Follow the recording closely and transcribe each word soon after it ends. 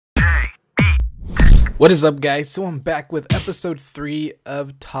What is up, guys? So I'm back with episode 3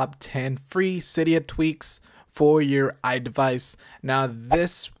 of top 10 free Cydia tweaks for your iDevice. Now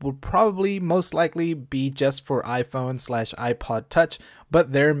this will probably most likely be just for iPhone/iPod Touch,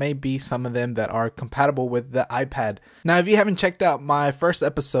 but there may be some of them that are compatible with the iPad. Now if you haven't checked out my first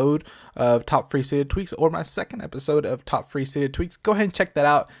episode of top free Cydia tweaks or my second episode of top free Cydia tweaks, go ahead and check that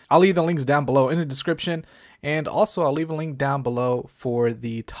out. I'll leave the links down below in the description, and also I'll leave a link down below for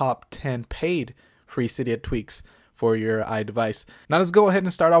the top 10 paid free Cydia tweaks for your iDevice. Now let's go ahead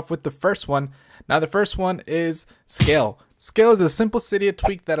and start off with the first one. Now the first one is Scale. Scale is a simple Cydia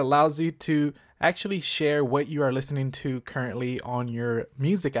tweak that allows you to actually share what you are listening to currently on your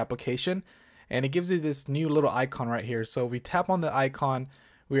music application, and it gives you this new little icon right here. So if we tap on the icon,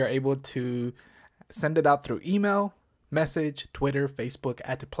 we are able to send it out through email, message, Twitter, Facebook,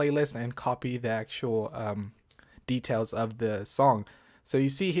 add to playlist, and copy the actual details of the song. So you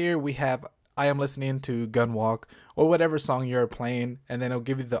see here we have I am listening to Gunwalk or whatever song you're playing, and then it'll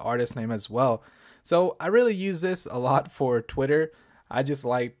give you the artist name as well. So I really use this a lot for Twitter. I just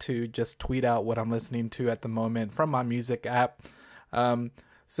like to just tweet out what I'm listening to at the moment from my music app.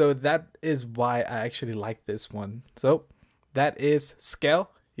 So that is why I actually like this one. So that is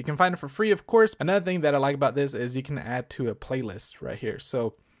Scale. You can find it for free, of course. Another thing that I like about this is you can add to a playlist right here.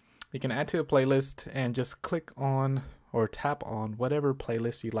 So you can add to a playlist and just click on or tap on whatever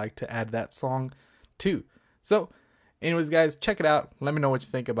playlist you like to add that song to. So anyways, guys, check it out. Let me know what you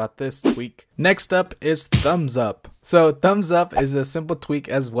think about this tweak. Next up is ThumbsUp. So ThumbsUp is a simple tweak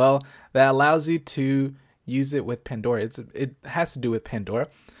as well that allows you to use it with Pandora. It has to do with Pandora.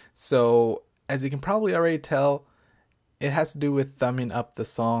 So as you can probably already tell, it has to do with thumbing up the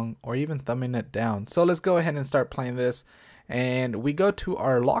song or even thumbing it down. So let's go ahead and start playing this. And we go to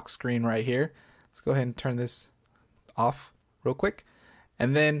our lock screen right here. Let's go ahead and turn this off real quick,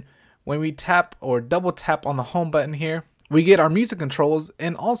 and then when we tap or double tap on the home button here, we get our music controls,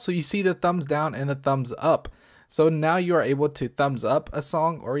 and also you see the thumbs down and the thumbs up. So now you are able to thumbs up a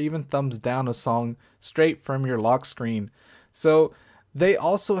song or even thumbs down a song straight from your lock screen. So they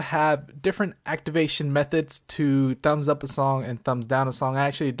also have different activation methods to thumbs up a song and thumbs down a song. I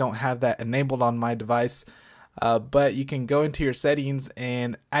actually don't have that enabled on my device, but you can go into your settings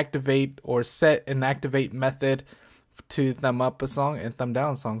and activate or set an activate method to thumb up a song and thumb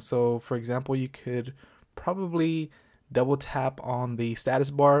down a song. So for example, you could probably double tap on the status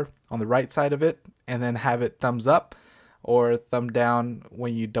bar on the right side of it and then have it thumbs up, or thumb down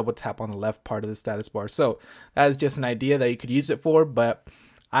when you double tap on the left part of the status bar. So that is just an idea that you could use it for, but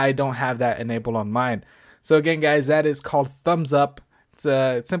I don't have that enabled on mine. So again, guys, that is called ThumbsUp. It's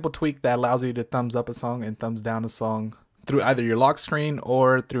a simple tweak that allows you to thumbs up a song and thumbs down a song through either your lock screen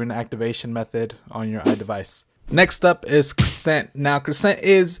or through an activation method on your iDevice. Next up is Crescent. Now Crescent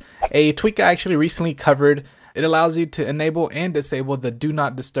is a tweak I actually recently covered. It allows you to enable and disable the Do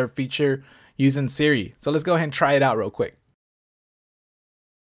Not Disturb feature using Siri. So let's go ahead and try it out real quick.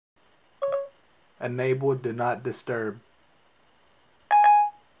 Enable Do Not Disturb.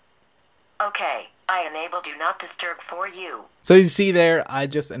 Okay, I enable Do Not Disturb for you. So you see there, I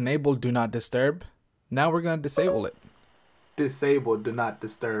just enabled Do Not Disturb. Now we're going to disable it. Disable Do Not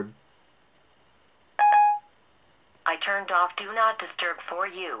Disturb. I turned off Do Not Disturb for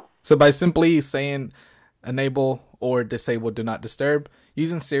you. So by simply saying enable or disable Do Not Disturb,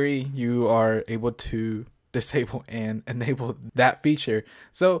 using Siri, you are able to disable and enable that feature.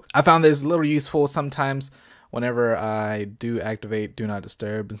 So I found this a little useful sometimes whenever I do activate Do Not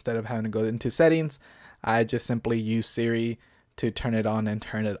Disturb. Instead of having to go into settings, I just simply use Siri to turn it on and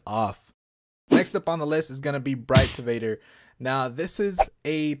turn it off. Next up on the list is going to be Brightivator. Now this is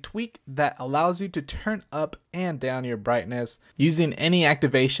a tweak that allows you to turn up and down your brightness using any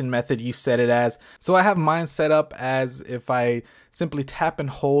activation method you set it as. So I have mine set up as if I simply tap and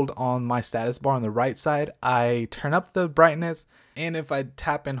hold on my status bar on the right side, I turn up the brightness, and if I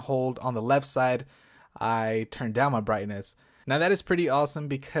tap and hold on the left side, I turn down my brightness. Now that is pretty awesome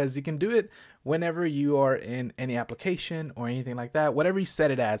because you can do it whenever you are in any application or anything like that, whatever you set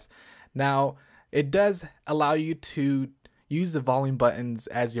it as. Now it does allow you to use the volume buttons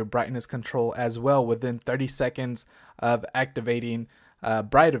as your brightness control as well within 30 seconds of activating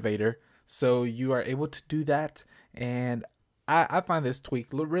Brightivator. So you are able to do that, and I find this tweak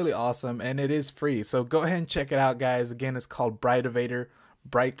really awesome, and it is free. So go ahead and check it out, guys. Again, it's called Brightivator.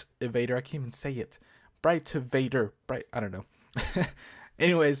 Brightivator, I can't even say it. Brightivator. I don't know.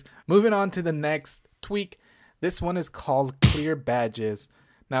 Anyways, moving on to the next tweak. This one is called Clear Badges.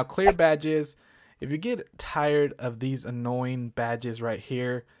 Now Clear Badges, if you get tired of these annoying badges right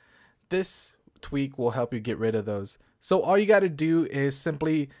here, this tweak will help you get rid of those. So all you got to do is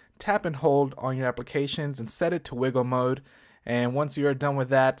simply tap and hold on your applications and set it to wiggle mode. And once you're done with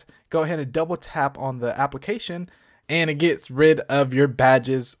that, go ahead and double tap on the application and it gets rid of your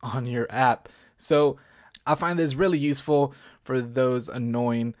badges on your app. So I find this really useful for those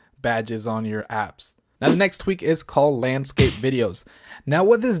annoying badges on your apps. Now the next tweak is called LandscapeVideos. Now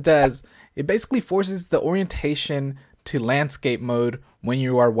what this does, it basically forces the orientation to landscape mode when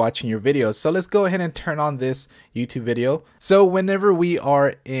you are watching your videos. So let's go ahead and turn on this YouTube video. So whenever we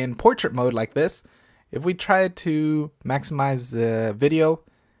are in portrait mode like this, if we try to maximize the video,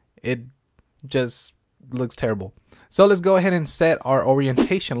 it just looks terrible. So let's go ahead and set our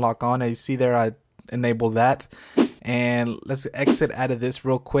orientation lock on. As you see there, I enabled that. And let's exit out of this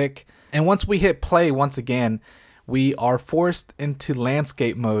real quick. And once we hit play once again, we are forced into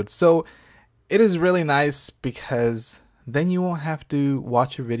landscape mode. So it is really nice because then you won't have to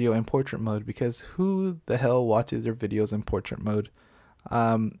watch your video in portrait mode, because who the hell watches their videos in portrait mode?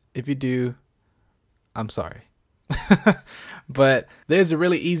 If you do, I'm sorry. But there's a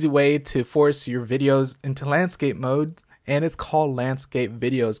really easy way to force your videos into landscape mode, and it's called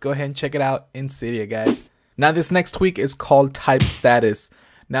LandscapeVideos. Go ahead and check it out in Cydia, guys. Now this next tweak is called TypeStatus.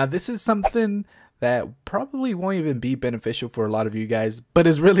 Now this is something that probably won't even be beneficial for a lot of you guys, but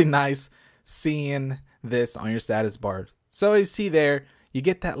it's really nice seeing this on your status bar. So you see there, you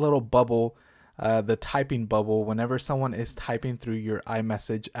get that little bubble, the typing bubble, whenever someone is typing through your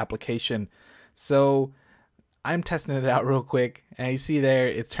iMessage application. So I'm testing it out real quick, and you see there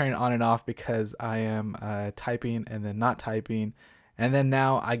it's turning on and off because I am typing and then not typing, and then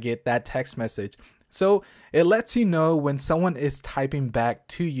now I get that text message. So it lets you know when someone is typing back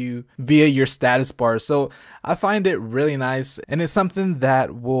to you via your status bar. So I find it really nice, and it's something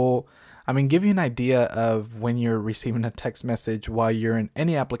that will, give you an idea of when you're receiving a text message while you're in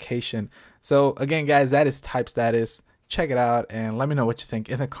any application. So again, guys, that is TypeStatus. Check it out and let me know what you think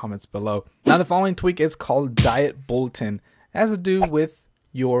in the comments below. Now the following tweak is called DietBulletin. It has to do with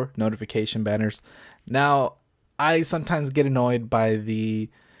your notification banners. Now I sometimes get annoyed by the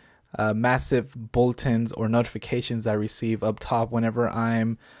massive bulletins or notifications I receive up top whenever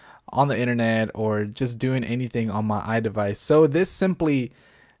I'm on the internet or just doing anything on my iDevice. So this simply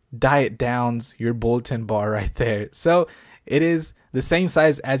diet downs your bulletin bar right there. So it is the same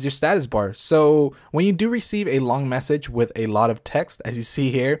size as your status bar. So when you do receive a long message with a lot of text, as you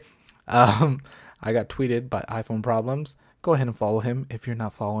see here, I got tweeted by iPhone Problems. Go ahead and follow him if you're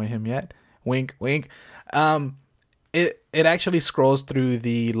not following him yet. Wink, wink. It actually scrolls through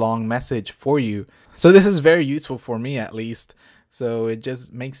the long message for you. So this is very useful for me, at least. So it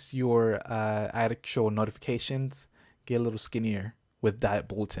just makes your actual notifications get a little skinnier with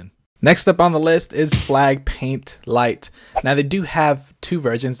DietBulletin. Next up on the list is FlagPaint Lite. Now they do have two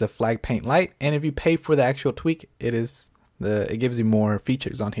versions of FlagPaint Lite, and if you pay for the actual tweak, it gives you more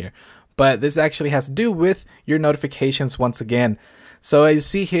features on here. But this actually has to do with your notifications once again. So as you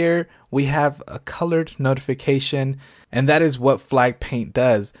see here, we have a colored notification, and that is what FlagPaint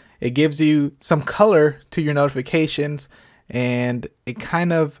does. It gives you some color to your notifications, and it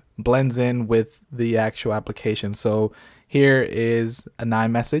kind of blends in with the actual application. So here is a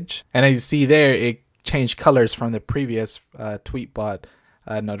iMessage, and as you see there, it changed colors from the previous tweetbot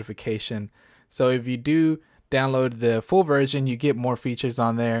notification. So if you do download the full version, you get more features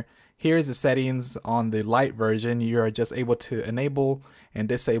on there. Here's the settings on the Lite version. You are just able to enable and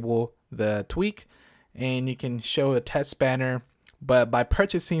disable the tweak, and you can show a test banner. But by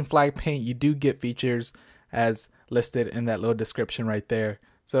purchasing FlagPaint, you do get features as listed in that little description right there.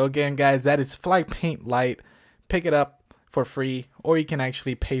 So again, guys, that is FlagPaint Lite. Pick it up for free, or you can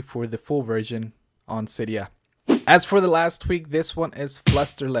actually pay for the full version on Cydia. As for the last tweak, this one is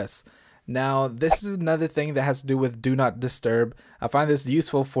Flusterless. Now this is another thing that has to do with do not disturb. I find this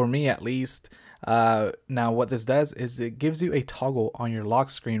useful for me, at least. Now what this does is it gives you a toggle on your lock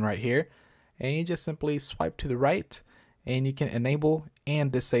screen right here, and you just simply swipe to the right and you can enable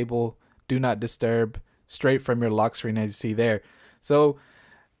and disable do not disturb straight from your lock screen, as you see there. So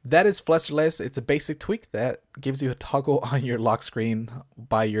that is Flusterless. It's a basic tweak that gives you a toggle on your lock screen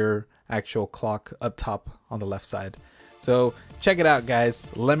by your actual clock up top on the left side. So check it out,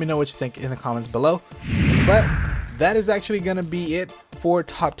 guys. Let me know what you think in the comments below. But that is actually going to be it for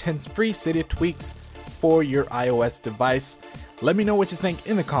top 10 free Cydia tweaks for your iOS device. Let me know what you think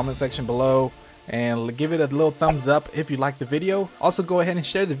in the comment section below, and give it a little thumbs up if you like the video. Also go ahead and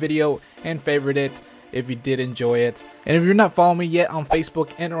share the video and favorite it. if you did enjoy it. And if you're not following me yet on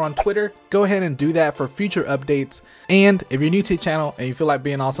Facebook and or on Twitter, go ahead and do that for future updates. And if you're new to the channel and you feel like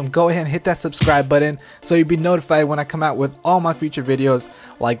being awesome, go ahead and hit that subscribe button so you'll be notified when I come out with all my future videos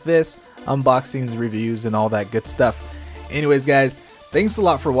like this, unboxings, reviews, and all that good stuff. Anyways guys, thanks a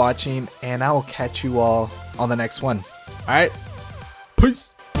lot for watching, and I will catch you all on the next one. Alright,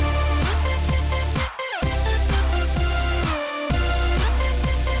 peace!